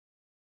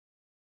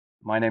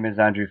My name is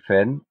Andrew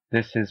Finn.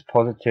 This is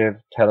Positive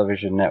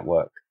Television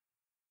Network.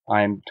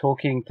 I'm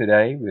talking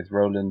today with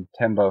Roland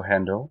Tembo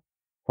Hendel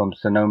from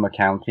Sonoma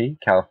County,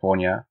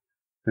 California,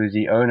 who's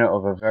the owner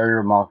of a very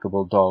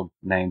remarkable dog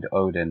named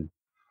Odin.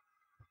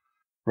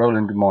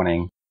 Roland, good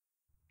morning.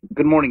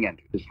 Good morning,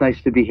 Andrew. It's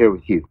nice to be here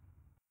with you.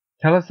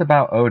 Tell us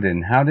about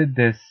Odin. How did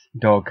this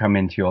dog come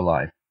into your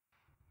life?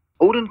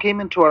 Odin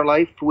came into our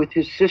life with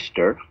his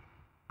sister.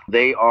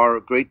 They are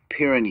Great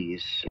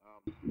Pyrenees.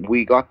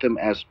 We got them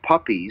as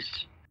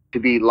puppies to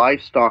be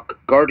livestock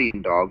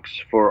guardian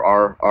dogs for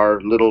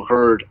our little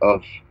herd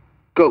of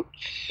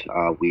goats.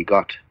 We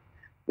got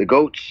the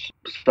goats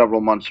several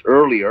months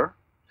earlier,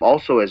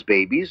 also as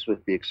babies,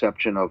 with the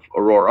exception of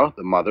Aurora,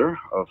 the mother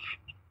of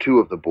two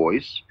of the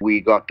boys. We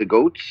got the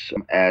goats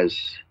as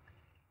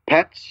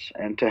pets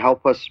and to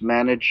help us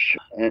manage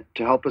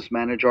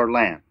our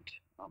land.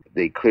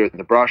 They clear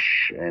the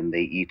brush and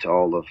they eat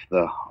all of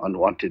the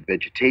unwanted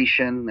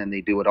vegetation, and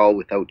they do it all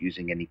without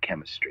using any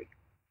chemistry.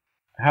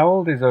 How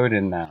old is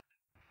Odin now?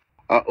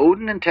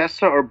 Odin and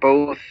Tessa are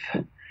both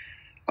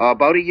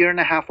about a year and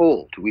a half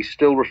old. We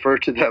still refer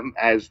to them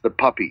as the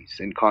puppies,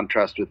 in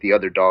contrast with the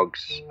other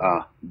dogs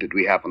that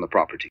we have on the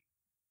property.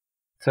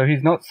 So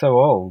he's not so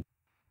old.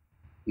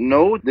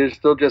 No, they're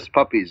still just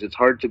puppies. It's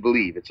hard to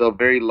believe. It's a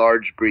very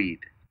large breed.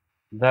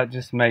 That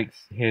just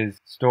makes his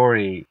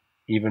story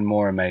even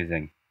more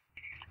amazing.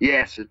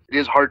 Yes, it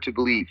is hard to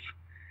believe.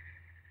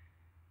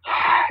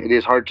 It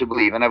is hard to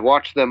believe. And I've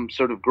watched them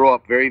sort of grow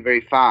up very,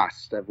 very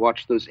fast. I've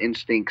watched those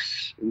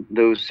instincts,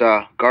 those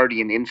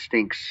guardian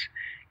instincts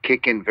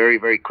kick in very,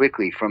 very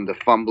quickly from the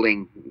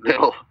fumbling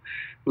little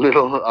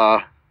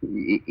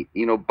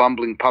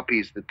bumbling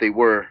puppies that they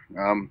were,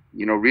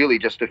 really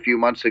just a few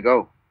months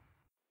ago.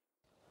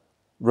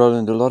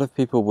 Roland, a lot of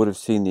people would have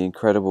seen the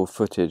incredible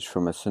footage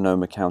from a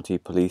Sonoma County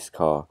police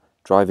car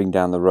driving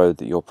down the road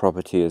that your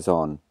property is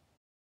on.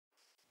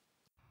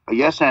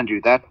 Yes,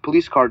 Andrew, that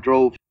police car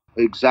drove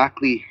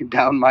exactly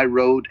down my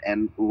road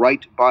and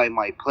right by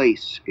my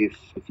place. If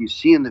you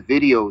see in the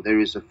video, there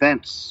is a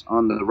fence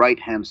on the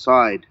right-hand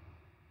side,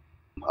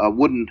 a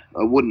wooden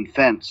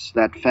fence.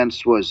 That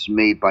fence was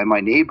made by my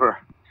neighbor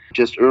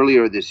just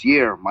earlier this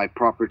year. My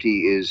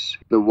property is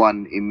the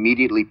one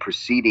immediately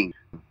preceding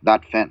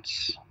that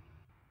fence.